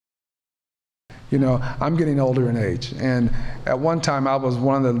You know, I'm getting older in age. And at one time, I was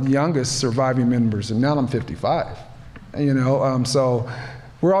one of the youngest surviving members, and now I'm 55. You know, so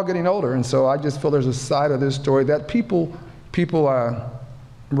we're all getting older, and so I just feel there's a side of this story that people,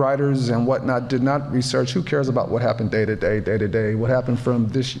 writers and whatnot did not research. Who cares about what happened day to day, what happened from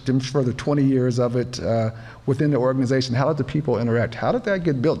this, for the 20 years of it within the organization? How did the people interact? How did that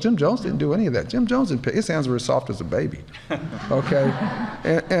get built? Jim Jones didn't do any of that. Jim Jones, his hands were as soft as a baby, okay?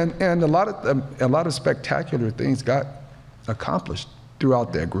 and a lot of spectacular things got accomplished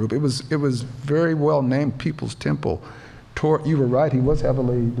throughout that group. It was very well named People's Temple. You were right, he was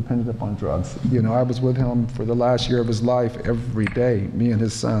heavily dependent upon drugs. You know, I was with him for the last year of his life every day. Me and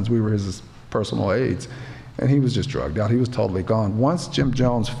his sons, we were his personal aides. And he was just drugged out, he was totally gone. Once Jim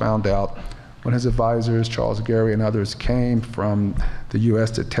Jones found out, when his advisors, Charles Gary and others, came from the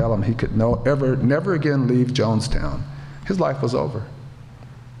US to tell him he could never again leave Jonestown, his life was over.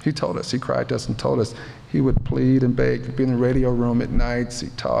 He told us, he cried to us and told us he would plead and beg to be in the radio room at nights. He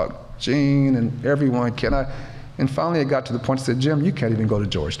talked, Gene and everyone, and finally it got to the point, he said, Jim, you can't even go to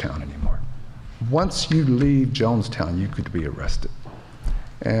Georgetown anymore. Once you leave Jonestown, you could be arrested.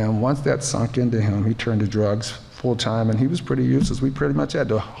 And once that sunk into him, he turned to drugs full time, and he was pretty useless. We pretty much had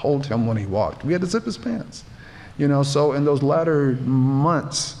to hold him when he walked. We had to zip his pants. You know, so in those latter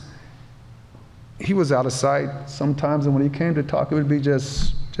months, he was out of sight sometimes, and when he came to talk, it would be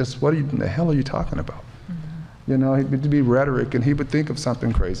just what the hell are you talking about? You know, he'd be rhetoric, and he would think of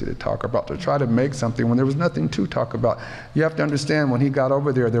something crazy to talk about, to try to make something when there was nothing to talk about. You have to understand, when he got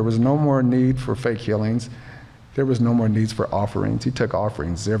over there was no more need for fake healings. There was no more needs for offerings. He took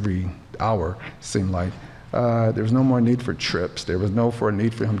offerings every hour, seemed like. There was no more need for trips. There was no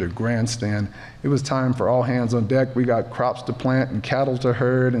need for him to grandstand. It was time for all hands on deck. We got crops to plant and cattle to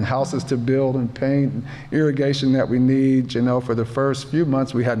herd and houses to build and paint and irrigation that we need. You know, for the first few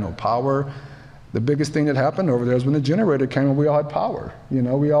months, we had no power. The biggest thing that happened over there is when the generator came and we all had power. You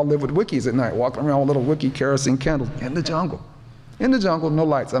know, we all lived with wikis at night, walking around with little wiki kerosene candles in the jungle. In the jungle, no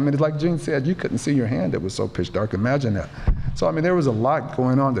lights. I mean, like Gene said, you couldn't see your hand. It was so pitch dark. Imagine that. So, I mean, there was a lot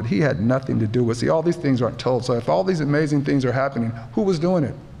going on that he had nothing to do with. See, all these things aren't told. So if all these amazing things are happening, who was doing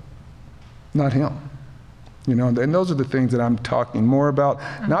it? Not him. You know, and those are the things that I'm talking more about.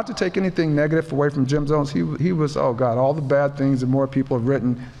 Not to take anything negative away from Jim Jones. He was, oh God, all the bad things that more people have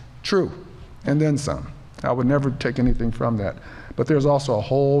written, true. And then some. I would never take anything from that. But there's also a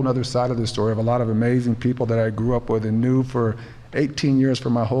whole other side of the story of a lot of amazing people that I grew up with and knew for 18 years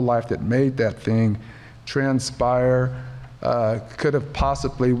for my whole life that made that thing transpire. Could have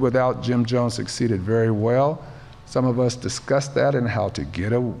possibly, without Jim Jones, succeeded very well. Some of us discussed that and how to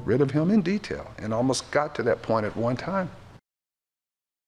get rid of him in detail, and almost got to that point at one time.